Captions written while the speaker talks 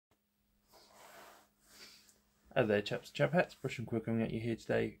Hello there chaps and chapettes, Brush and Quill coming at you here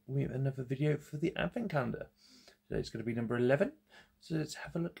today with another video for the Advent Calendar. Today's going to be number 11, so let's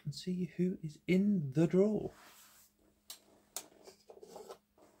have a look and see who is in the draw.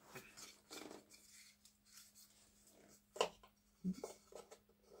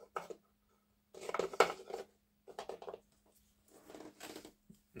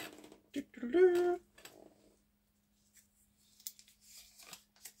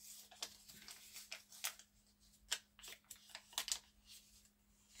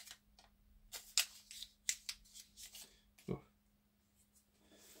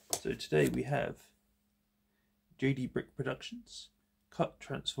 So today we have JD Brick Productions, Cut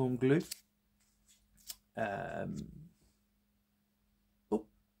Transform Glue,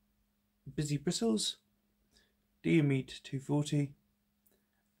 Busy Bristles, Diomede 240,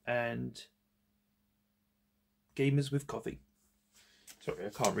 and Gamers with Coffee. Sorry, I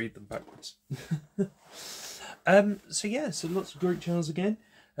can't read them backwards. So lots of great channels again.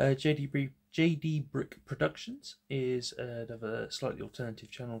 JD Brick Productions is another slightly alternative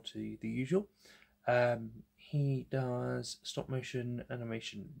channel to the usual. He does stop motion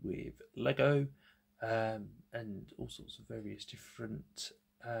animation with Lego and all sorts of various different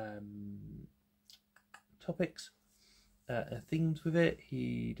topics, themes with it.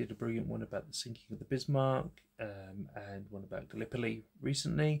 He did a brilliant one about the sinking of the Bismarck and one about Gallipoli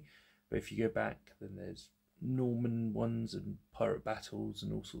recently. But if you go back, then there's Norman ones and pirate battles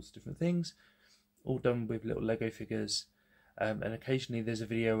and all sorts of different things, all done with little Lego figures, and occasionally there's a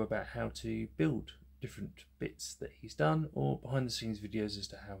video about how to build different bits that he's done, or behind the scenes videos as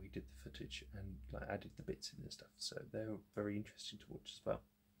to how he did the footage and like added the bits in and stuff, so they're very interesting to watch as well.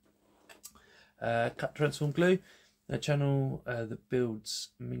 Cut Transform Glue, a channel that builds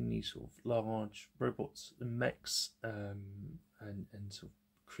mini sort of large robots and mechs, and sort of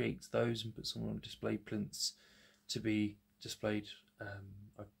creates those and puts them on display plinths to be displayed,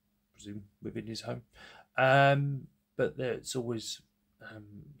 I presume, within his home. But there's always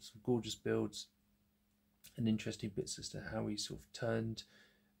some gorgeous builds and interesting bits as to how he sort of turned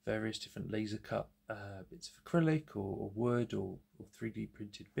various different laser cut bits of acrylic or wood or 3D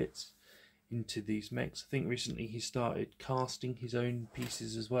printed bits into these mechs. I think recently he started casting his own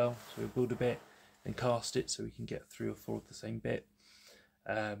pieces as well, so he'll build a bit and cast it so we can get 3 or 4 of the same bit.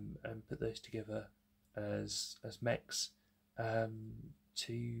 And put those together as mechs to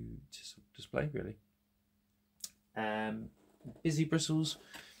sort of display, really. Busy Bristles,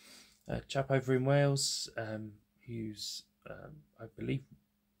 a chap over in Wales who's I believe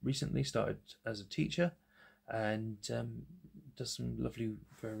recently started as a teacher and does some lovely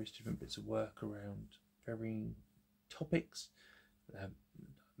various different bits of work around varying topics.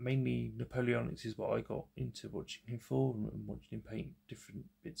 Mainly Napoleonics is what I got into watching him for, and watching him paint different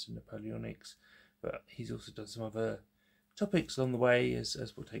bits of Napoleonics, but he's also done some other topics along the way as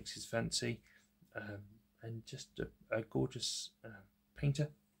what takes his fancy, and just a gorgeous painter.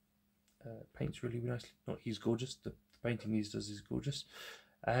 Paints really nicely. Not he's gorgeous, the painting he does is gorgeous,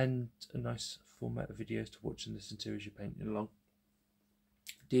 and a nice format of videos to watch and listen to as you're painting along.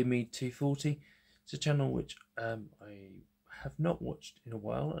 Diomede 240, it's a channel which I have not watched in a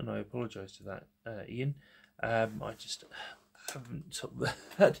while, and I apologise to that, Ian. I just haven't sort of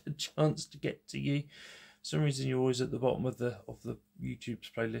had a chance to get to you. For some reason you're always at the bottom of the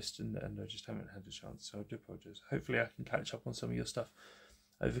YouTube's playlist, and I just haven't had a chance, so I do apologise. Hopefully I can catch up on some of your stuff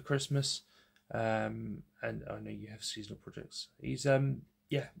over Christmas, and I know you have seasonal projects. He's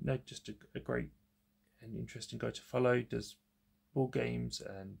just a great and interesting guy to follow. Does board games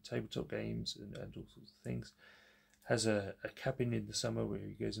and tabletop games and all sorts of things. Has a cabin in the summer where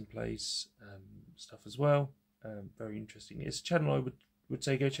he goes and plays stuff as well. Very interesting. It's a channel I would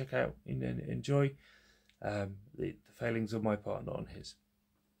say go check out and enjoy. The failings on my part, not on his.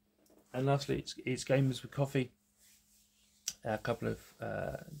 And lastly, it's Gamers with Coffee. A couple of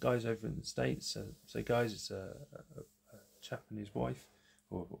guys over in the States. So guys, it's a chap and his wife,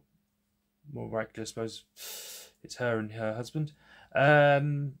 or more rightly, I suppose, it's her and her husband.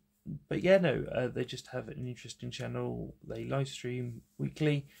 But yeah, no, they just have an interesting channel. They live stream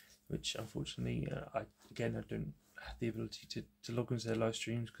weekly, which unfortunately, I don't have the ability to log into their live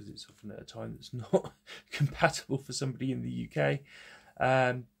streams because it's often at a time that's not compatible for somebody in the UK.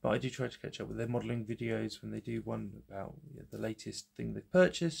 But I do try to catch up with their modelling videos when they do one about the latest thing they've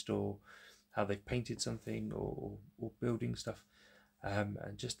purchased, or how they've painted something, or building stuff.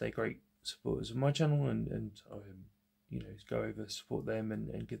 And just they're great supporters of my channel, and go over, support them,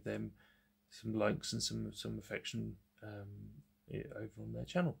 and give them some likes and some affection over on their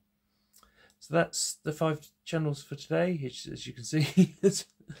channel. So that's the 5 channels for today. As you can see,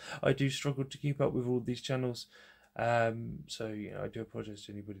 I do struggle to keep up with all these channels. So you know, I do apologise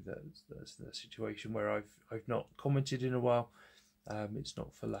to anybody that's in a situation where I've not commented in a while. It's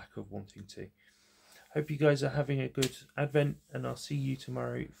not for lack of wanting to. Hope you guys are having a good Advent, and I'll see you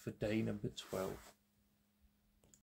tomorrow for day number 12.